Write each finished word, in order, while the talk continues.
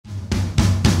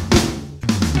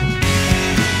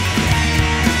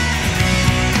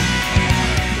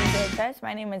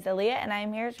My name is Aaliyah, and I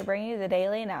am here to bring you the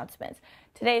daily announcements.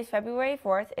 Today is February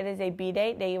 4th. It is a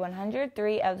B-Day, day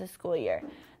 103 of the school year.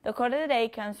 The quote of the day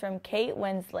comes from Kate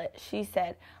Winslet. She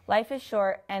said, "Life is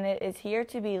short, and it is here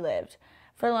to be lived."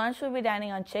 For lunch, we'll be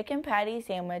dining on chicken patty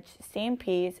sandwich, steamed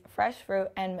peas, fresh fruit,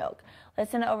 and milk.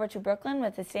 Let's send it over to Brooklyn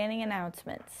with the standing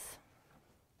announcements.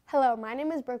 Hello, my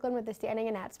name is Brooklyn with the standing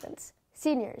announcements.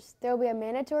 Seniors, there will be a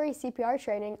mandatory CPR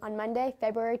training on Monday,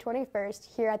 February 21st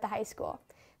here at the high school.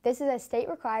 This is a state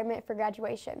requirement for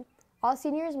graduation. All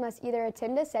seniors must either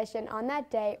attend a session on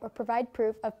that day or provide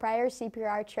proof of prior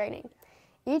CPR training.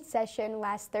 Each session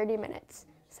lasts 30 minutes.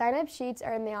 Sign-up sheets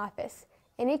are in the office.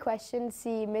 Any questions,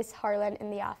 see Ms. Harlan in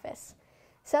the office.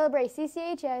 Celebrate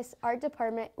CCHS Art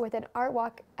Department with an art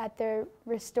walk at the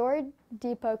restored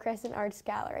Depot Crescent Arts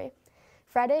Gallery.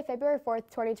 Friday, February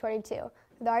 4th, 2022.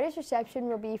 The artist reception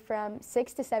will be from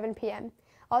 6 to 7 p.m.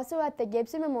 Also at the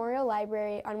Gibson Memorial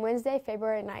Library on Wednesday,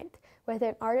 February 9th, with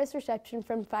an artist reception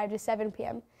from 5 to 7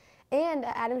 p.m. And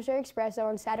at Adamsbury Espresso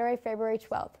on Saturday, February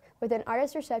 12th, with an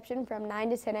artist reception from 9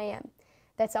 to 10 a.m.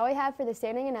 That's all we have for the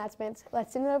standing announcements.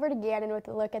 Let's send it over to Gannon with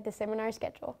a look at the seminar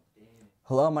schedule.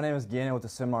 Hello, my name is Gannon with the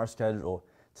seminar schedule.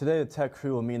 Today the tech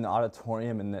crew will meet in the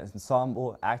auditorium and the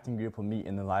ensemble acting group will meet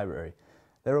in the library.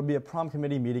 There will be a prom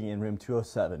committee meeting in room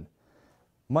 207.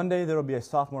 Monday, there will be a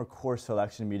sophomore course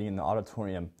selection meeting in the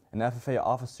auditorium, an FFA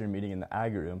officer meeting in the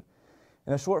Ag room,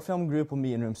 and a short film group will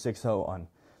meet in room 601.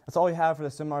 That's all we have for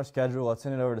the seminar schedule. Let's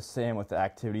send it over to Sam with the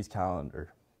activities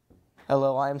calendar.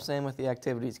 Hello, I am Sam with the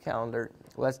activities calendar.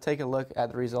 Let's take a look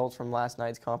at the results from last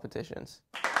night's competitions.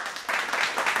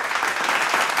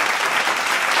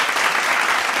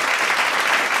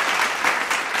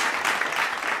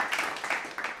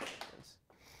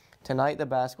 Tonight, the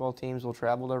basketball teams will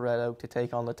travel to Red Oak to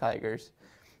take on the Tigers.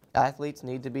 Athletes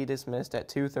need to be dismissed at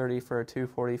 2:30 for a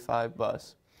 2:45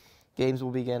 bus. Games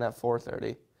will begin at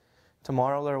 4:30.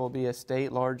 Tomorrow, there will be a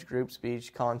state large group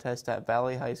speech contest at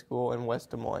Valley High School in West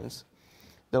Des Moines.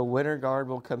 The winter guard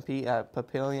will compete at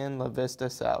Papillion La Vista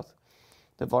South.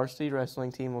 The varsity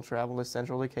wrestling team will travel to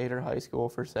Central Decatur High School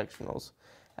for sectionals.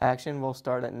 Action will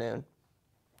start at noon.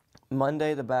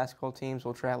 Monday, the basketball teams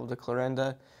will travel to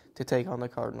Clarinda to take on the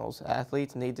Cardinals.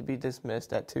 Athletes need to be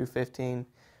dismissed at 2:15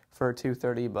 for a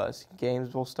 2:30 bus.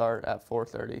 Games will start at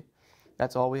 4:30.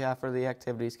 That's all we have for the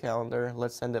activities calendar.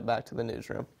 Let's send it back to the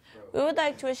newsroom. We would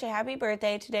like to wish a happy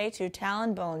birthday today to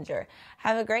Talon Bollinger.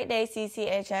 Have a great day,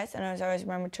 CCHS, and as always,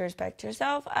 remember to respect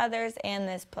yourself, others, and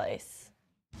this place.